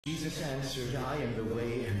Jesus answered, I am the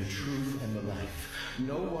way and the truth and the life.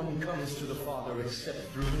 No one comes to the Father except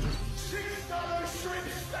through me. $6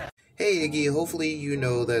 shrimp. Hey Iggy, hopefully you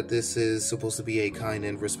know that this is supposed to be a kind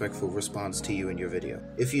and respectful response to you in your video.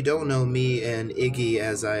 If you don't know, me and Iggy,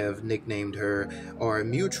 as I have nicknamed her, are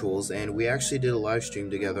mutuals, and we actually did a live stream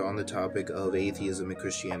together on the topic of atheism and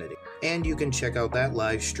Christianity. And you can check out that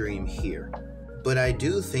live stream here. But I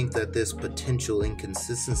do think that this potential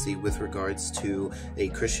inconsistency with regards to a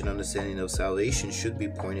Christian understanding of salvation should be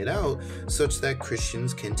pointed out, such that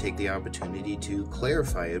Christians can take the opportunity to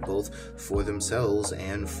clarify it both for themselves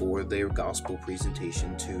and for their gospel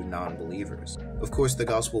presentation to non-believers. Of course, the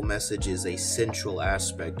gospel message is a central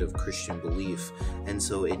aspect of Christian belief, and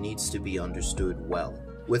so it needs to be understood well.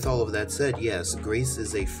 With all of that said, yes, grace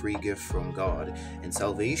is a free gift from God, and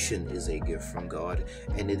salvation is a gift from God,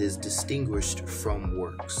 and it is distinguished from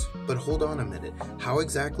works. But hold on a minute, how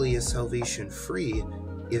exactly is salvation free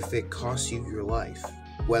if it costs you your life?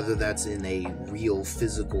 Whether that's in a real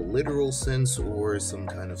physical, literal sense or some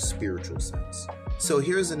kind of spiritual sense. So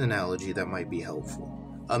here's an analogy that might be helpful.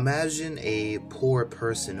 Imagine a poor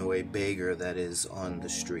person or a beggar that is on the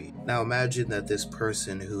street. Now imagine that this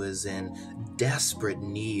person who is in desperate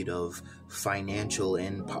need of financial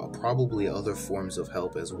and probably other forms of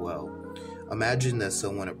help as well. Imagine that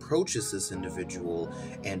someone approaches this individual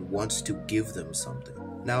and wants to give them something.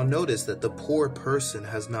 Now notice that the poor person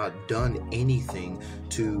has not done anything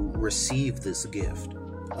to receive this gift.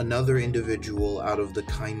 Another individual, out of the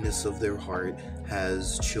kindness of their heart,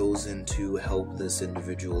 has chosen to help this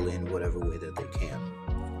individual in whatever way that they can.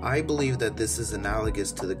 I believe that this is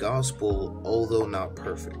analogous to the gospel, although not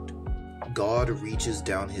perfect. God reaches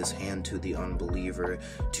down his hand to the unbeliever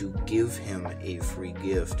to give him a free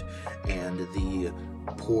gift, and the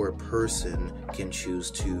poor person can choose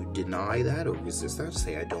to deny that or resist that,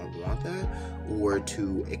 say I don't want that, or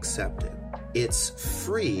to accept it. It's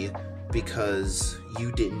free because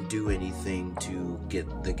you didn't do anything to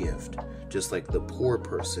get the gift, just like the poor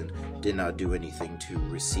person did not do anything to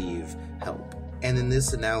receive help. And in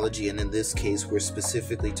this analogy, and in this case, we're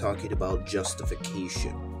specifically talking about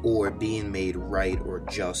justification, or being made right or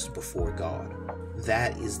just before God.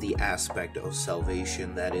 That is the aspect of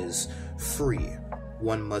salvation that is free.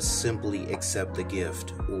 One must simply accept the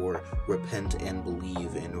gift or repent and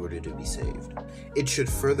believe in order to be saved. It should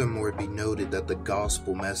furthermore be noted that the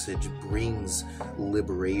gospel message brings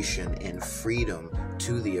liberation and freedom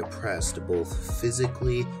to the oppressed, both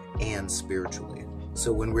physically and spiritually.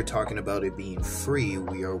 So when we're talking about it being free,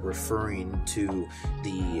 we are referring to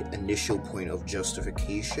the initial point of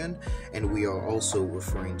justification, and we are also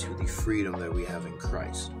referring to the freedom that we have in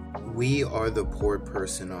Christ. We are the poor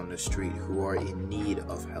person on the street who are in need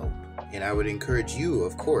of help. And I would encourage you,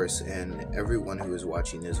 of course, and everyone who is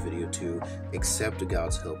watching this video to accept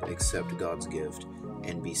God's help, accept God's gift,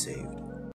 and be saved.